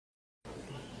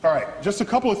All right, just a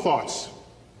couple of thoughts.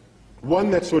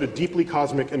 One that's sort of deeply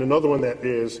cosmic and another one that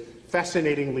is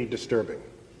fascinatingly disturbing,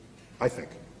 I think.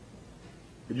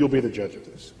 You'll be the judge of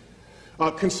this.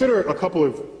 Consider a couple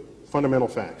of fundamental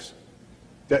facts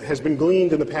that has been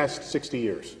gleaned in the past 60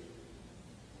 years.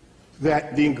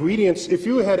 That the ingredients, if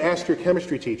you had asked your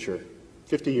chemistry teacher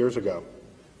 50 years ago,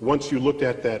 once you looked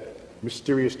at that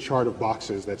mysterious chart of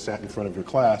boxes that sat in front of your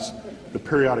class, the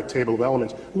periodic table of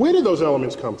elements, where did those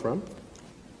elements come from?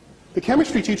 The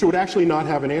chemistry teacher would actually not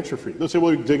have an answer for you. They'll say,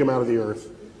 well, we dig them out of the earth.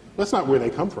 That's not where they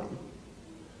come from.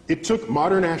 It took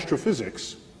modern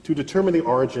astrophysics to determine the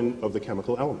origin of the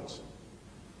chemical elements.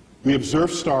 We observe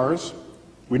stars.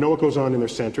 We know what goes on in their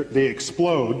center. They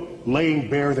explode, laying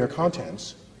bare their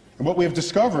contents. And what we have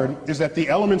discovered is that the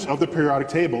elements of the periodic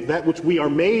table, that which we are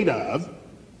made of,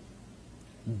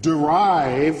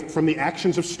 derive from the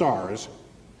actions of stars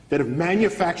that have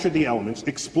manufactured the elements,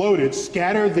 exploded,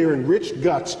 scattered their enriched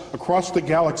guts across the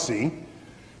galaxy,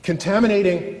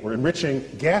 contaminating or enriching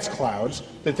gas clouds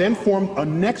that then form a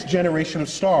next generation of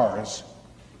stars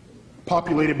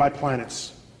populated by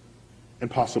planets and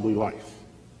possibly life.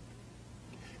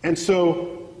 And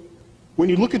so, when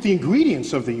you look at the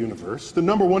ingredients of the universe, the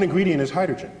number one ingredient is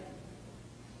hydrogen.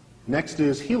 Next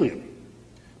is helium.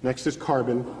 Next is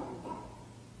carbon.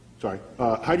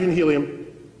 Hydrogen, helium,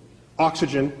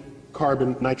 oxygen,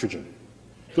 carbon, nitrogen.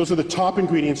 Those are the top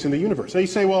ingredients in the universe. So you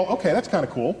say, well, okay, that's kind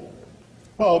of cool.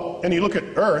 Well, and you look at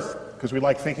Earth, because we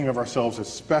like thinking of ourselves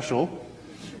as special,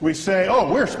 we say,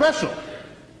 oh, we're special.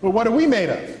 Well, what are we made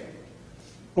of?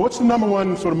 Well, what's the number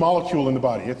one sort of molecule in the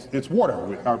body? It's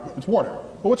water. It's water.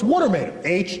 Well, what's water made of?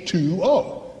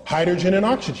 H2O, hydrogen and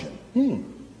oxygen.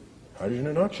 Hydrogen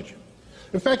and oxygen.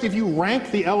 In fact, if you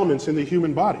rank the elements in the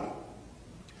human body,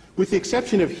 with the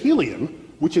exception of helium,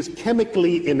 which is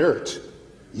chemically inert,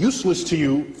 useless to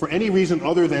you for any reason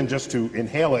other than just to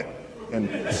inhale it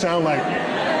and sound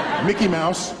like Mickey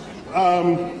Mouse,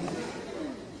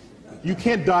 you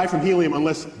can't die from helium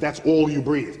unless that's all you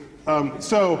breathe.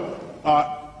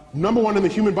 Number one in the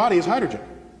human body is hydrogen.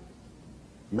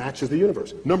 Matches the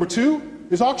universe. Number two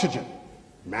is oxygen.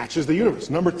 Matches the universe.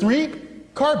 Number three,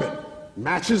 carbon.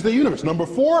 Matches the universe. Number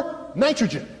four,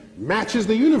 nitrogen. Matches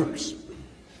the universe.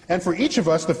 And for each of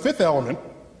us, the fifth element,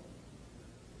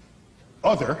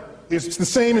 other, is the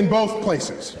same in both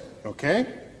places. Okay?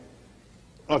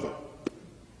 Other.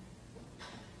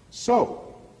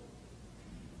 So,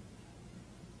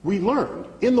 we learned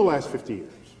in the last 50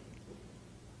 years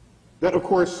that, of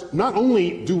course, not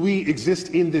only do we exist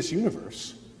in this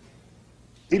universe,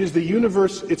 it is the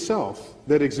universe itself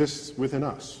that exists within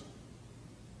us.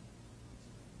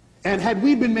 And had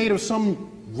we been made of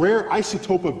some rare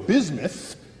isotope of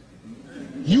bismuth,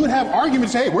 you would have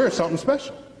arguments, hey, we're something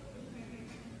special.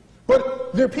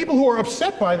 But there are people who are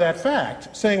upset by that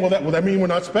fact, saying, well, that mean we're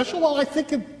not special? Well, I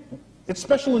think it's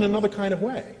special in another kind of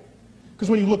way. Because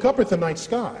when you look up at the night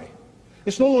sky,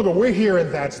 it's no longer we're here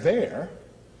and that's there.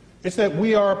 It's that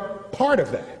we are part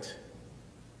of that.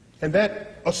 And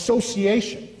that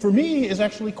association, for me, is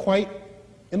actually quite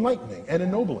enlightening and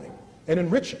ennobling and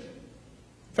enriching.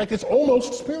 In fact, it's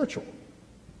almost spiritual,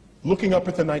 looking up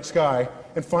at the night sky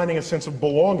and finding a sense of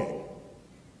belonging,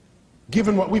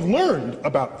 given what we've learned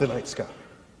about the night sky.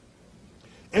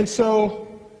 And so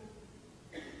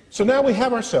now we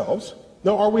have ourselves.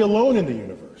 Now, are we alone in the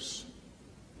universe?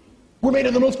 We're made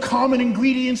of the most common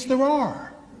ingredients there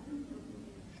are.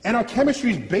 And our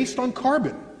chemistry is based on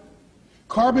carbon.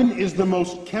 Carbon is the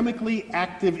most chemically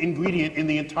active ingredient in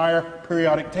the entire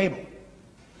periodic table.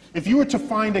 If you were to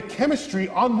find a chemistry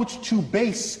on which to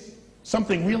base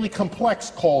something really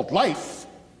complex called life,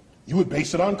 you would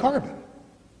base it on carbon.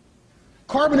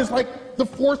 Carbon is like the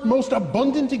fourth most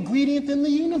abundant ingredient in the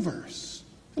universe.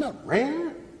 Isn't that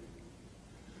rare?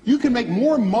 You can make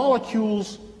more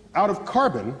molecules out of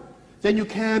carbon than you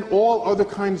can all other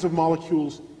kinds of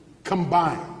molecules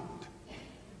combined.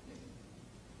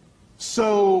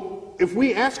 So if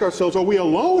we ask ourselves, are we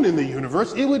alone in the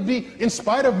universe? It would be, in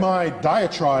spite of my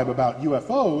diatribe about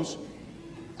UFOs,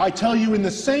 I tell you in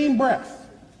the same breath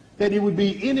that it would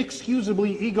be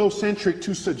inexcusably egocentric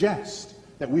to suggest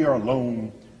that we are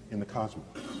alone in the cosmos.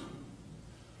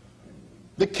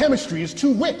 The chemistry is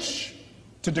too rich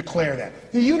to declare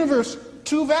that. The universe,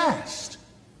 too vast.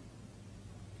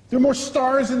 There are more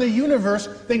stars in the universe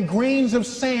than grains of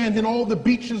sand in all the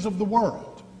beaches of the world.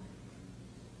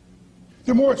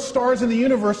 There are more stars in the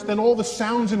universe than all the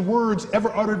sounds and words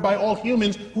ever uttered by all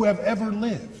humans who have ever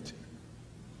lived.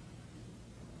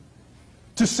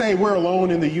 To say we're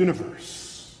alone in the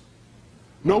universe.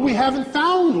 No, we haven't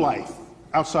found life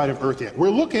outside of Earth yet. We're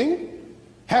looking,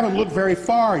 haven't looked very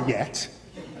far yet.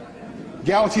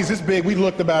 Galaxies this big, we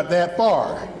looked about that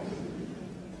far.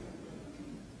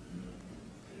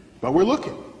 But we're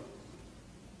looking.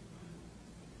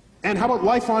 And how about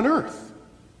life on Earth?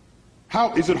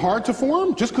 How is it hard to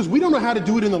form? Just because we don't know how to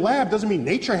do it in the lab doesn't mean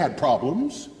nature had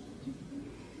problems.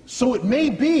 So it may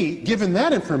be, given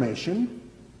that information,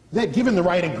 that given the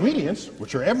right ingredients,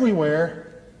 which are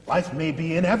everywhere, life may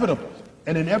be inevitable,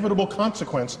 an inevitable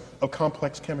consequence of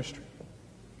complex chemistry.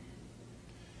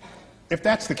 If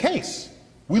that's the case,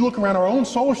 we look around our own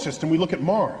solar system, we look at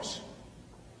Mars.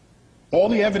 All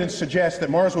the evidence suggests that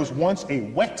Mars was once a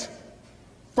wet,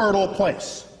 fertile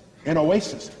place, an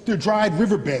oasis. There are dried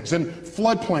riverbeds and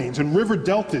floodplains and river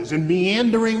deltas and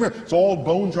meandering rivers. It's all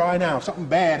bone dry now. Something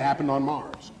bad happened on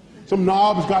Mars. Some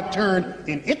knobs got turned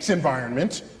in its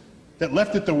environment that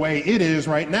left it the way it is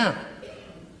right now.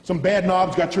 Some bad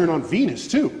knobs got turned on Venus,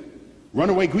 too.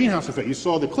 Runaway greenhouse effect. You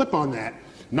saw the clip on that.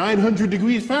 900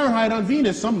 degrees Fahrenheit on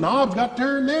Venus. Some knobs got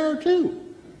turned there, too.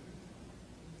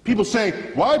 People say,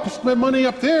 why spend money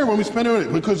up there when we spend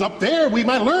it? Because up there we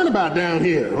might learn about down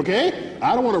here, okay?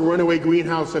 I don't want a runaway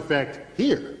greenhouse effect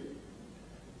here.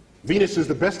 Venus is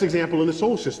the best example in the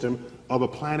solar system of a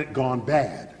planet gone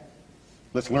bad.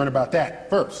 Let's learn about that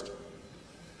first.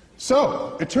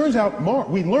 So, it turns out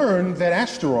we learned that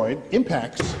asteroid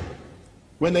impacts,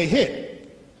 when they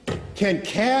hit, can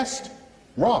cast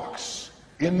rocks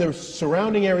in their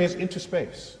surrounding areas into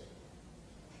space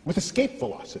with escape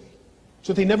velocity,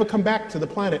 so they never come back to the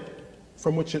planet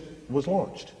from which it was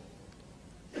launched.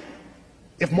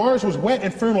 If Mars was wet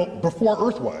and fertile before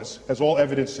Earth was, as all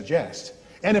evidence suggests,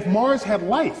 and if Mars had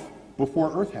life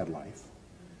before Earth had life,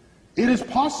 it is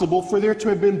possible for there to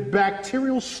have been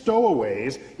bacterial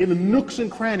stowaways in the nooks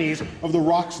and crannies of the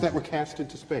rocks that were cast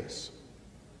into space.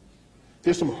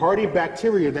 There's some hardy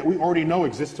bacteria that we already know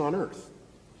exists on Earth.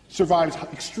 Survives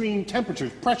extreme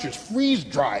temperatures, pressures,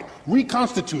 freeze-dried,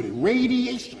 reconstituted,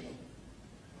 radiation.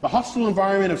 The hostile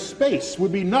environment of space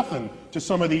would be nothing to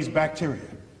some of these bacteria.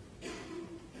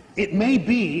 It may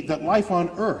be that life on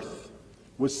Earth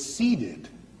was seeded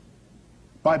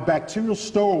by bacterial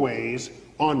stowaways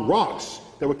on rocks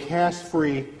that were cast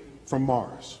free from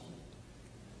Mars.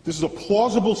 This is a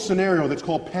plausible scenario that's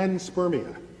called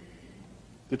panspermia,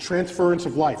 the transference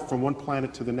of life from one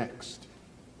planet to the next.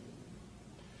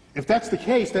 If that's the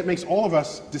case, that makes all of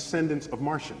us descendants of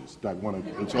Martians. I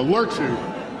want to alert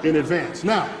you in advance.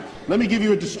 Now, let me give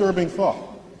you a disturbing thought.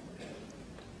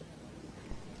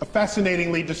 A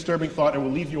fascinatingly disturbing thought, and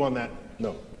we'll leave you on that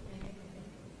note.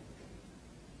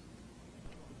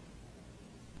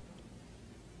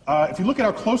 If you look at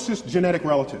our closest genetic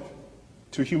relative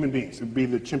to human beings, it would be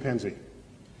the chimpanzee.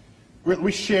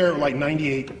 We share like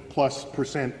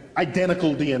 98+%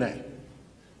 identical DNA.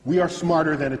 We are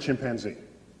smarter than a chimpanzee.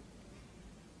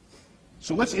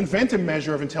 So let's invent a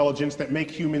measure of intelligence that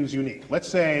makes humans unique. Let's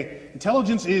say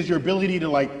intelligence is your ability to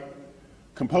like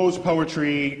compose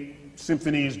poetry,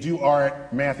 symphonies, do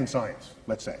art, math, and science,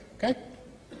 let's say, okay?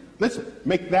 Let's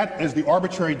make that as the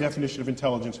arbitrary definition of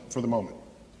intelligence for the moment.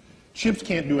 Chimps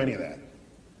can't do any of that.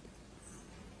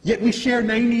 Yet we share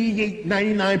 98,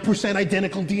 99%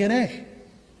 identical DNA,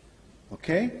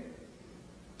 okay?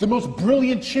 The most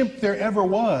brilliant chimp there ever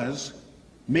was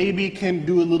maybe can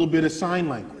do a little bit of sign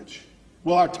language.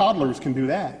 Well, our toddlers can do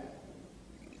that.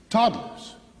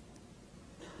 Toddlers.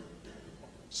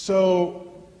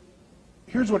 So,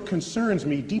 here's what concerns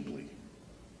me deeply.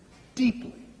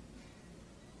 Deeply.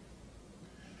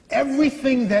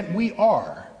 Everything that we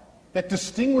are that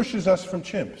distinguishes us from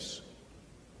chimps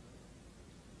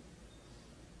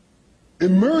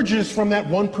emerges from that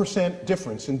 1%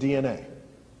 difference in DNA.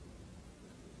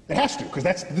 It has to, because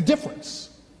that's the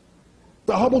difference.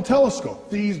 The Huble Telescope,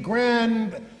 these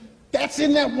grand, that's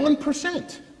in that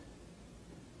 1%.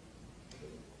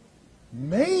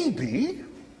 Maybe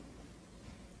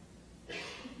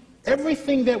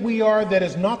everything that we are that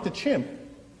is not the chimp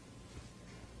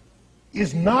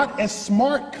is not as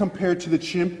smart compared to the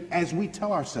chimp as we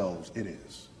tell ourselves it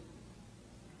is.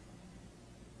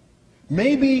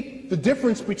 Maybe the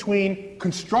difference between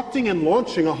constructing and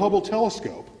launching a Hubble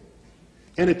telescope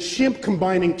and a chimp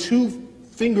combining two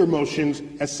finger motions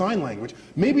as sign language,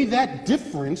 maybe that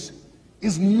difference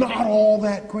is not all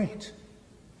that great.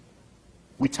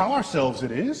 We tell ourselves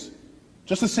it is,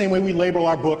 just the same way we label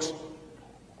our books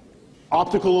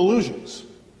optical illusions.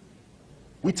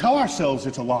 We tell ourselves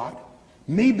it's a lot.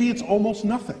 Maybe it's almost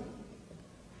nothing.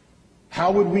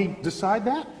 How would we decide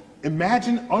that?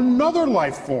 Imagine another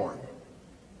life form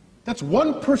that's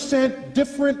 1%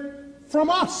 different from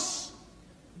us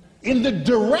in the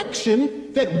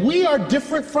direction that we are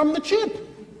different from the chimp.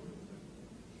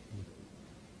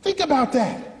 Think about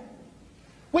that.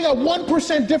 We got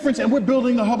 1% difference and we're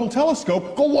building the Hubble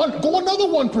telescope. Go another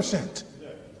 1%.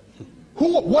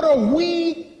 What are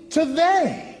we to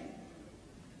they?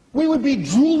 We would be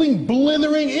drooling,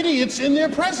 blithering idiots in their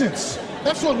presence.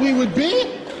 That's what we would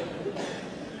be.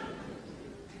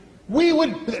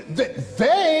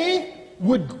 They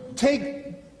would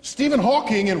take Stephen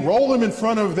Hawking and roll him in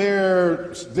front of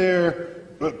their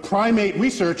primate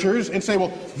researchers and say,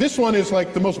 well, this one is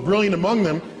like the most brilliant among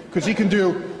them because he can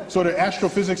do sort of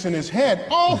astrophysics in his head.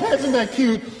 Oh, isn't that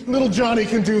cute? Little Johnny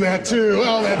can do that too.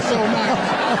 Oh, that's so nice.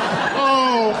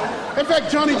 Oh, in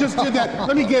fact, Johnny just did that.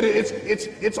 Let me get it.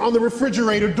 It's on the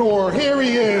refrigerator door. Here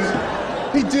he is.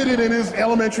 He did it in his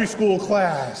elementary school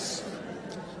class.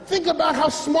 Think about how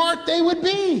smart they would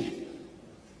be.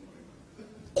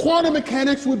 Quantum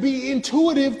mechanics would be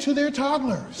intuitive to their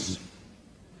toddlers.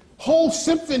 Whole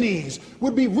symphonies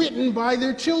would be written by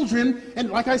their children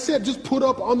and, like I said, just put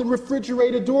up on the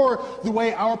refrigerator door the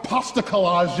way our pasta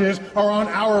collages are on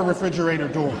our refrigerator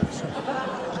doors.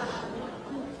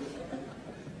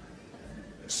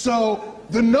 So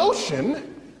the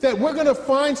notion that we're going to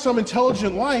find some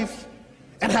intelligent life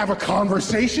and have a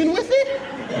conversation with it?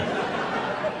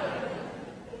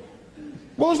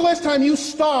 When was the last time you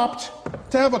stopped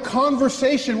to have a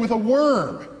conversation with a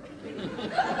worm?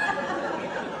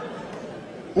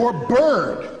 Or a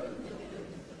bird?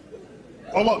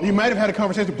 Oh, well, you might have had a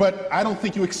conversation, but I don't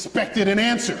think you expected an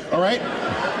answer, all right?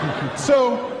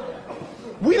 So,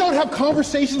 we don't have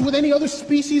conversations with any other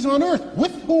species on Earth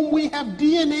with whom we have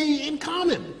DNA in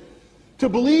common. To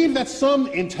believe that some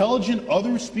intelligent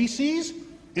other species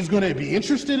is going to be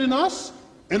interested in us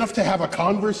enough to have a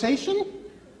conversation?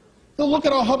 They'll look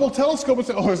at our Hubble telescope and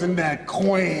say, oh, isn't that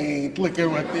quaint? Look at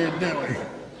what they're doing.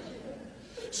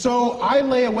 So I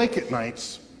lay awake at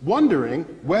nights wondering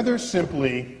whether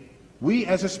simply we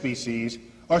as a species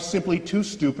are simply too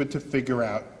stupid to figure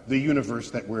out the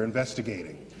universe that we're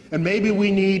investigating. And maybe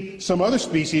we need some other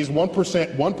species,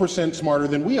 1% smarter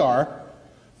than we are,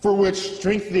 for which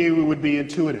string theory would be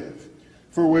intuitive,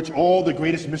 for which all the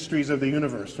greatest mysteries of the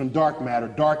universe, from dark matter,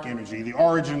 dark energy, the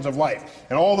origins of life,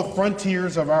 and all the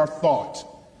frontiers of our thought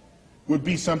would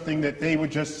be something that they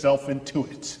would just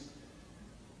self-intuit.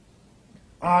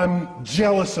 I'm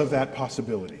jealous of that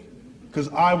possibility because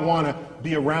I want to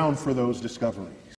be around for those discoveries.